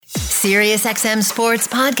SiriusXM Sports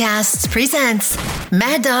Podcasts presents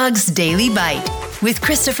Mad Dog's Daily Bite with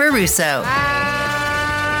Christopher Russo. And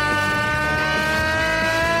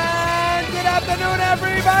good afternoon,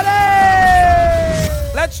 everybody!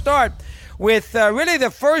 Let's start with really the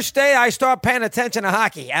first day I start paying attention to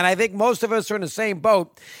hockey, and I think most of us are in the same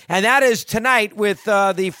boat, and that is tonight with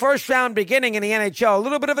the first round beginning in the NHL. A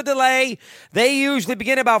little bit of a delay. They usually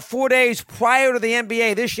begin about 4 days prior to the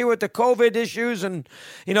NBA. This year with the COVID issues and,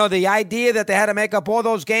 you know, the idea that they had to make up all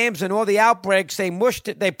those games and all the outbreaks, they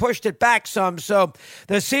pushed it back some. So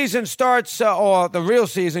the season starts, or the real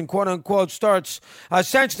season, quote unquote, starts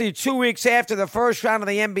essentially 2 weeks after the first round of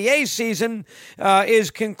the NBA season is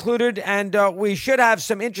concluded, and we should have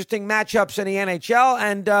some interesting matchups in the NHL,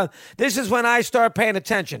 and this is when I start paying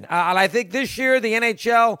attention. And I think this year the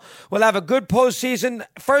NHL will have a good postseason.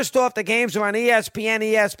 First off, the games are on ESPN,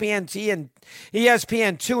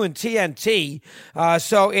 ESPN2, and TNT.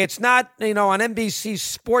 So it's not, on NBC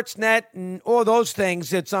Sportsnet and all those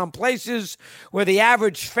things. It's on places where the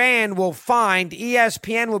average fan will find.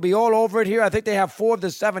 ESPN will be all over it here. I think they have 4 of the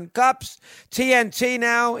 7 cups. TNT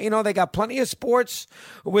now, they got plenty of sports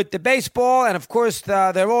with the baseball, and of course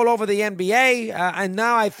they're all over the NBA, and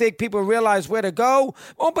now I think people realize where to go.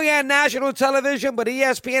 Won't be on national television, but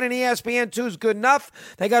ESPN and ESPN2 is good enough.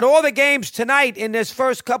 They got all the games tonight in this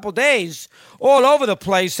first couple days all over the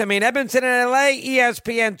place. Edmonton and LA,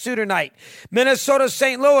 ESPN2 tonight. Minnesota,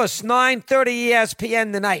 St. Louis, 9:30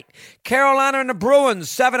 ESPN tonight. Carolina and the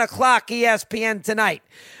Bruins, 7 o'clock ESPN tonight.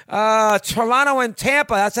 Toronto and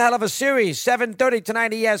Tampa, that's a hell of a series. 7:30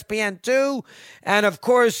 tonight, ESPN2. And, of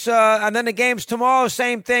course, and then the games tomorrow,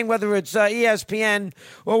 same thing, whether it's ESPN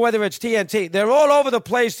or whether it's TNT. They're all over the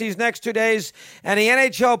place these next 2 days. And the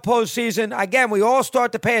NHL postseason, again, we all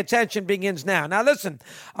start to pay attention, begins now. Now, listen,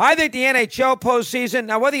 I think the NHL postseason,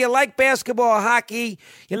 now whether you like basketball or hockey,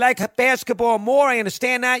 you like basketball more, I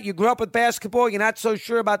understand that. You grew up with basketball, you're not so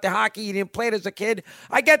sure about the hockey, you didn't play it as a kid.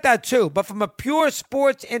 I get that too. But from a pure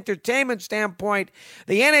sports entertainment standpoint,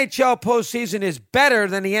 the NHL postseason is better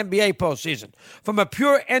than the NBA postseason. From a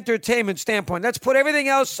pure entertainment standpoint, let's put everything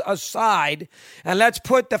else aside, and let's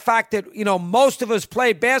put the fact that, most of us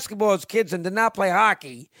played basketball as kids and did not play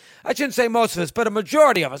hockey. I shouldn't say most of us, but a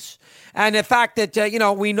majority of us. And the fact that,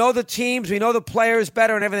 we know the teams, we know the players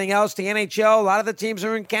better and everything else. The NHL, a lot of the teams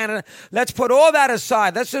are in Canada. Let's put all that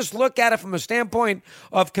aside. Let's just look at it from a standpoint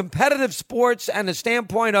of competitive sports and the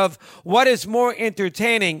standpoint of what is more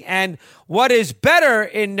entertaining. And what is better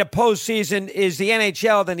in the postseason is the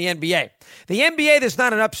NHL than the NBA. The NBA, there's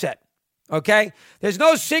not an upset. Okay? There's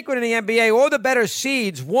no secret in the NBA. All the better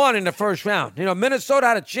seeds won in the first round. Minnesota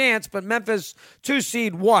had a chance, but Memphis, 2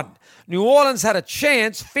 seed, won. New Orleans had a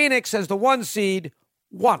chance. Phoenix, as the 1 seed,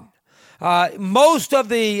 won. Most of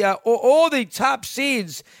the, all the top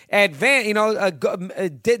seeds advanced.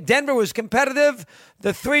 Denver was competitive.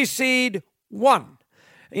 The 3 seed won.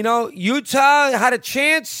 Utah had a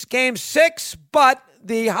chance, game 6, but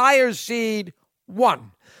the higher seed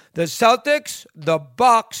won. The Celtics, the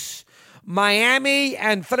Bucks, Miami,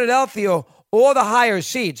 and Philadelphia, all the higher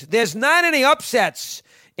seeds. There's not any upsets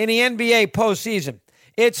in the NBA postseason.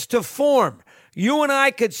 It's to form. You and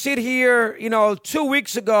I could sit here, 2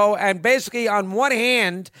 weeks ago and basically on one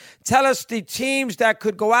hand tell us the teams that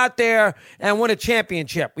could go out there and win a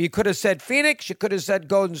championship. You could have said Phoenix, you could have said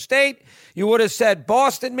Golden State, you would have said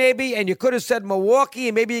Boston maybe, and you could have said Milwaukee,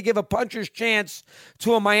 and maybe you give a puncher's chance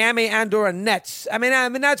to a Miami and or a Nets. I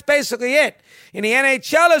mean that's basically it. In the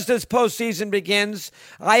NHL, as this postseason begins,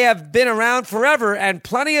 I have been around forever, and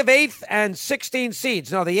plenty of 8th and 16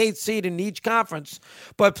 seeds. No, the 8th seed in each conference,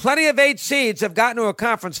 but plenty of 8 seeds have gotten to a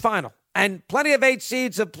conference final, and plenty of 8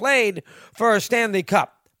 seeds have played for a Stanley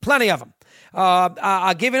Cup. Plenty of them.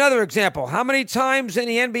 I'll give you another example. How many times in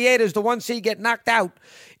the NBA does the 1 seed get knocked out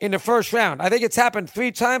in the first round? I think it's happened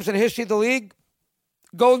 3 times in the history of the league.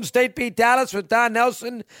 Golden State beat Dallas with Don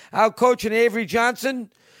Nelson out coaching Avery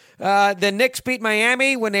Johnson. The Knicks beat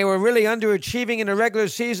Miami when they were really underachieving in the regular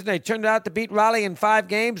season. They turned out to beat Raleigh in 5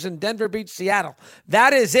 games, and Denver beat Seattle.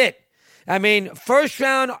 That is it.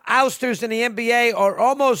 First-round ousters in the NBA are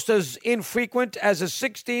almost as infrequent as a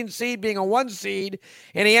 16 seed being a 1 seed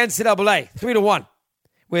in the NCAA, 3-1,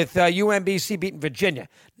 with UMBC beating Virginia.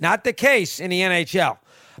 Not the case in the NHL,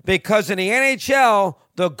 because in the NHL,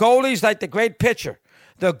 the goalie's like the great pitcher.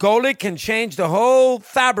 The goalie can change the whole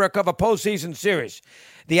fabric of a postseason series.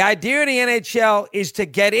 The idea in the NHL is to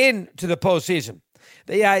get into the postseason.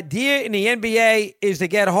 The idea in the NBA is to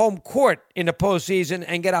get home court in the postseason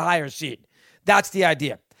and get a higher seed. That's the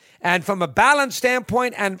idea. And from a balance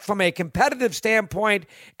standpoint and from a competitive standpoint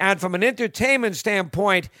and from an entertainment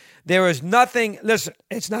standpoint, there is nothing. Listen,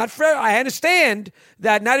 it's not fair. I understand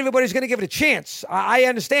that not everybody's going to give it a chance. I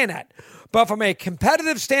understand that. But from a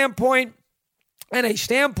competitive standpoint and a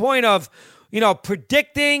standpoint of,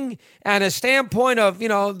 predicting and a standpoint of,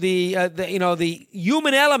 the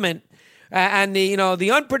human element and the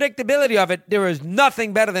unpredictability of it, there is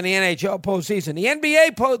nothing better than the NHL postseason. The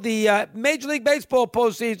NBA, the Major League Baseball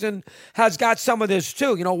postseason has got some of this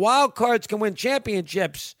too. Wild cards can win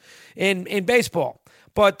championships in baseball,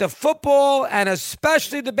 but the football and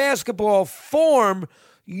especially the basketball form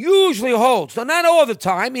usually holds. So not all the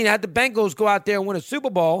time. Had the Bengals go out there and win a Super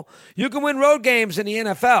Bowl. You can win road games in the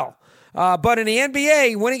NFL. But in the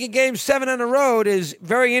NBA, winning a Game 7 on the road is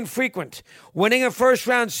very infrequent. Winning a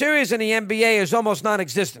first-round series in the NBA is almost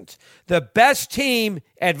non-existent. The best team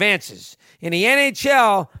advances. In the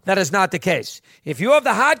NHL, that is not the case. If you have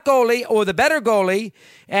the hot goalie or the better goalie,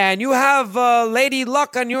 and you have Lady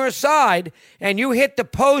Luck on your side, and you hit the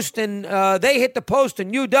post and they hit the post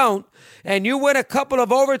and you don't, and you win a couple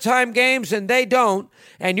of overtime games and they don't,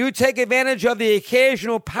 and you take advantage of the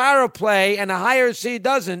occasional power play and the higher seed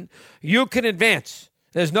doesn't, you can advance.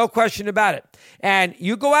 There's no question about it. And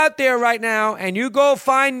you go out there right now and you go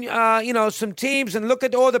find, some teams and look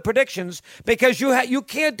at all the predictions because you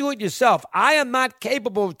can't do it yourself. I am not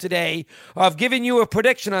capable today of giving you a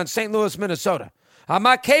prediction on St. Louis, Minnesota. I'm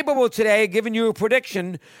not capable today of giving you a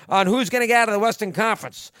prediction on who's going to get out of the Western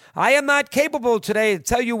Conference. I am not capable today to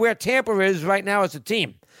tell you where Tampa is right now as a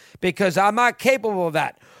team because I'm not capable of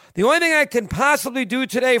that. The only thing I can possibly do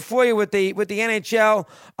today for you with the NHL,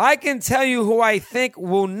 I can tell you who I think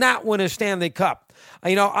will not win a Stanley Cup.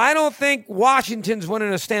 I don't think Washington's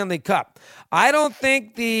winning a Stanley Cup. I don't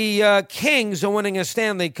think the Kings are winning a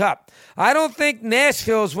Stanley Cup. I don't think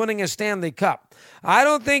Nashville's winning a Stanley Cup. I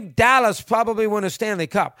don't think Dallas probably win a Stanley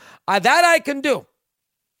Cup. That I can do.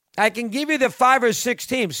 I can give you the 5 or 6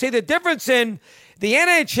 teams. See, the difference in the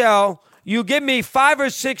NHL, you give me 5 or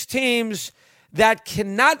 6 teams that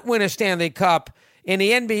cannot win a Stanley Cup. In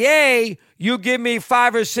the NBA, you give me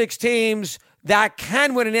 5 or 6 teams that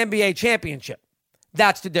can win an NBA championship.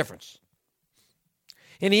 That's the difference.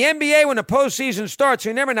 In the NBA, when the postseason starts,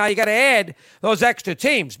 remember now you got to add those extra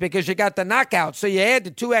teams because you got the knockouts. So you add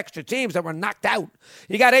the 2 extra teams that were knocked out.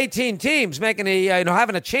 You got 18 teams making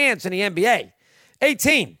having a chance in the NBA.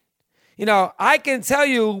 18. I can tell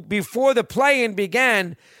you before the play-in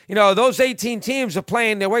began, those 18 teams are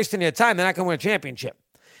playing, they're wasting their time. They're not going to win a championship.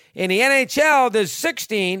 In the NHL, there's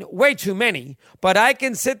 16, way too many, but I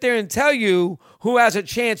can sit there and tell you who has a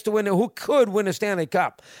chance to win, who could win a Stanley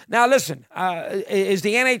Cup. Now, listen, is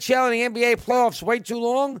the NHL and the NBA playoffs way too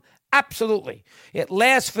long? Absolutely. It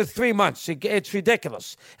lasts for 3 months. It's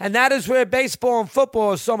ridiculous. And that is where baseball and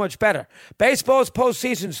football is so much better. Baseball's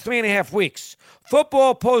postseason is 3.5 weeks.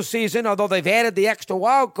 Football postseason, although they've added the extra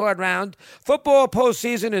wild card round, football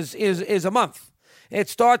postseason is a month. It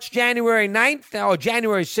starts January 9th or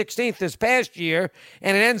January 16th this past year,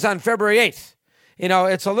 and it ends on February 8th.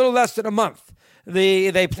 It's a little less than a month.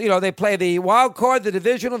 They play the wild card, the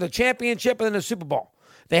divisional, the championship, and then the Super Bowl.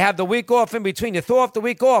 They have the week off in between. You throw off the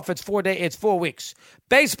week off, it's 4 days. It's 4 weeks.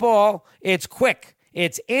 Baseball, it's quick.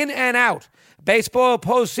 It's in and out. Baseball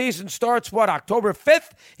postseason starts, October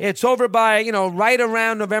 5th? It's over by, right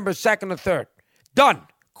around November 2nd or 3rd. Done.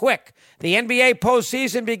 Quick. The NBA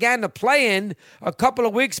postseason began to play in a couple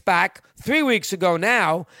of weeks back, 3 weeks ago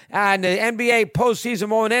now, and the NBA postseason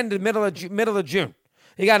won't end in the middle of June.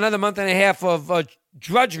 You got another month and a half of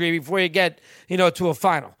drudgery before you get, to a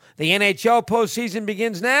final. The NHL postseason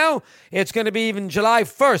begins now. It's going to be even July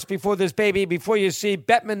 1st before you see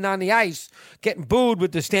Bettman on the ice getting booed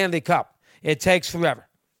with the Stanley Cup. It takes forever.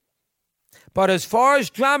 But as far as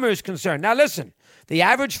drama is concerned, now listen, the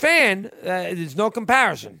average fan, there's no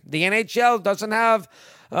comparison. The NHL doesn't have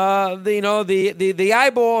the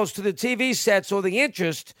eyeballs to the TV sets or the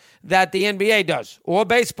interest that the NBA does, or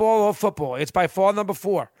baseball or football. It's by far number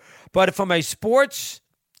 4. But from a sports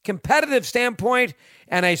competitive standpoint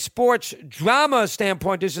and a sports drama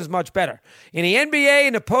standpoint, this is much better. In the NBA,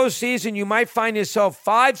 in the postseason, you might find yourself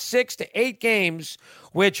 5, 6 to 8 games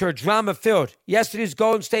which are drama-filled. Yesterday's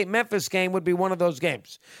Golden State-Memphis game would be one of those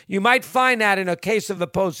games. You might find that in a case of the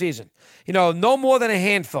postseason. No more than a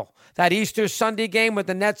handful. That Easter Sunday game with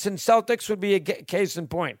the Nets and Celtics would be a case in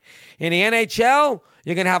point. In the NHL,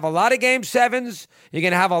 you're going to have a lot of Game 7s. You're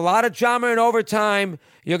going to have a lot of drama in overtime.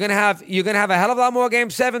 You're going to have a hell of a lot more Game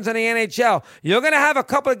 7s in the NHL. You're going to have a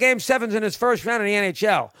couple of Game 7s in this first round in the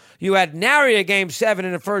NHL. You had nary a Game 7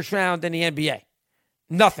 in the first round in the NBA.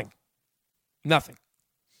 Nothing.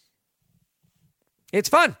 It's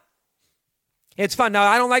fun. It's fun. Now,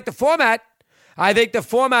 I don't like the format. I think the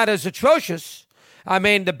format is atrocious. I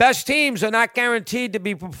mean, the best teams are not guaranteed to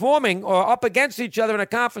be performing or up against each other in a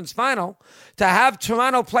conference final. To have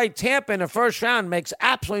Toronto play Tampa in the first round makes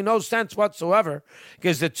absolutely no sense whatsoever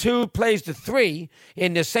because the 2 plays the 3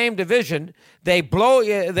 in the same division. They blow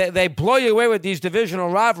you away with these divisional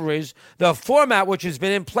rivalries. The format, which has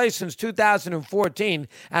been in place since 2014,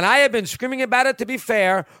 and I have been screaming about it, to be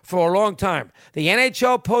fair, for a long time. The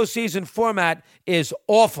NHL postseason format is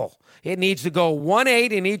awful. It needs to go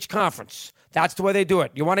 1-8 in each conference. That's the way they do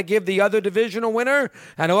it. You want to give the other divisional winner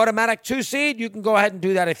an automatic 2 seed? You can go ahead and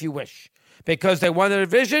do that if you wish. Because they won the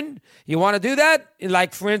division, you want to do that?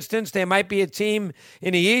 Like, for instance, there might be a team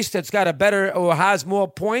in the East that's got a better or has more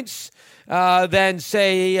points than,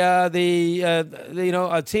 say, a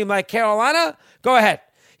team like Carolina? Go ahead.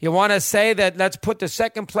 You want to say that let's put the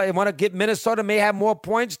second play. You want to get Minnesota may have more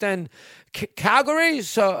points than Calgary,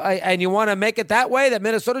 and you want to make it that way, that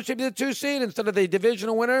Minnesota should be the 2 seed instead of the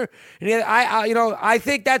divisional winner. I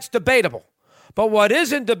think that's debatable. But what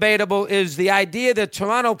isn't debatable is the idea that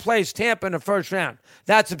Toronto plays Tampa in the first round.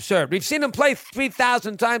 That's absurd. We've seen them play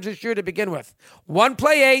 3,000 times this year to begin with. 1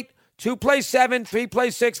 play 8, 2 play 7, 3 play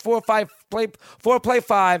 6, 4 play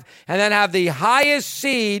 5, and then have the highest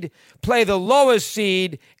seed play the lowest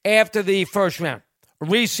seed after the first round.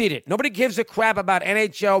 Reseeded. Nobody gives a crap about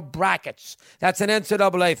NHL brackets. That's an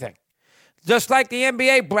NCAA thing. Just like the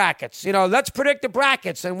NBA brackets. Let's predict the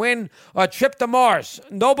brackets and win a trip to Mars.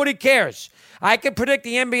 Nobody cares. I can predict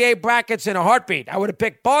the NBA brackets in a heartbeat. I would have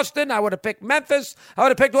picked Boston. I would have picked Memphis. I would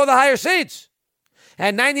have picked all the higher seeds.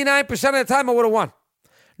 And 99% of the time, I would have won.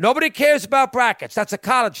 Nobody cares about brackets. That's a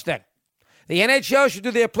college thing. The NHL should do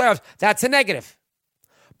their playoffs. That's a negative.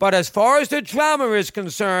 But as far as the drama is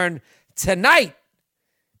concerned, tonight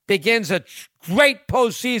begins a great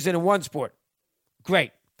postseason in one sport.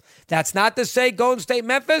 Great. That's not to say Golden State,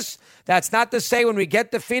 Memphis. That's not to say when we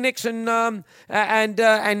get to Phoenix and the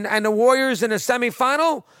Warriors in the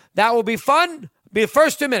semifinal, that will be fun. Be the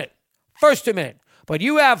first 2 minutes. But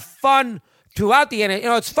you have fun throughout the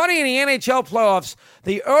NHL. It's funny in the NHL playoffs,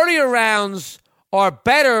 the earlier rounds are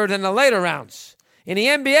better than the later rounds. In the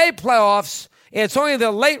NBA playoffs, it's only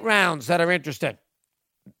the late rounds that are interesting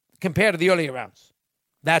compared to the earlier rounds.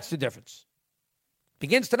 That's the difference.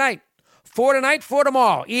 Begins tonight. 4 tonight, 4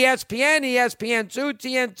 tomorrow. ESPN, ESPN2,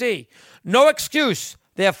 TNT. No excuse.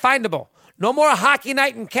 They're findable. No more Hockey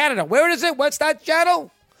Night in Canada. Where is it? What's that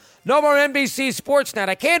channel? No more NBC Sportsnet.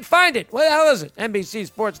 I can't find it. Where the hell is it? NBC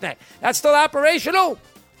Sportsnet. That's still operational?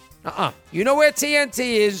 You know where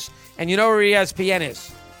TNT is, and you know where ESPN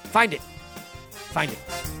is. Find it.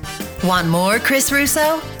 Want more Chris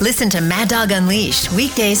Russo? Listen to Mad Dog Unleashed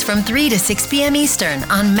weekdays from 3 to 6 p.m. Eastern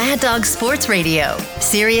on Mad Dog Sports Radio,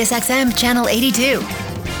 Sirius XM Channel 82.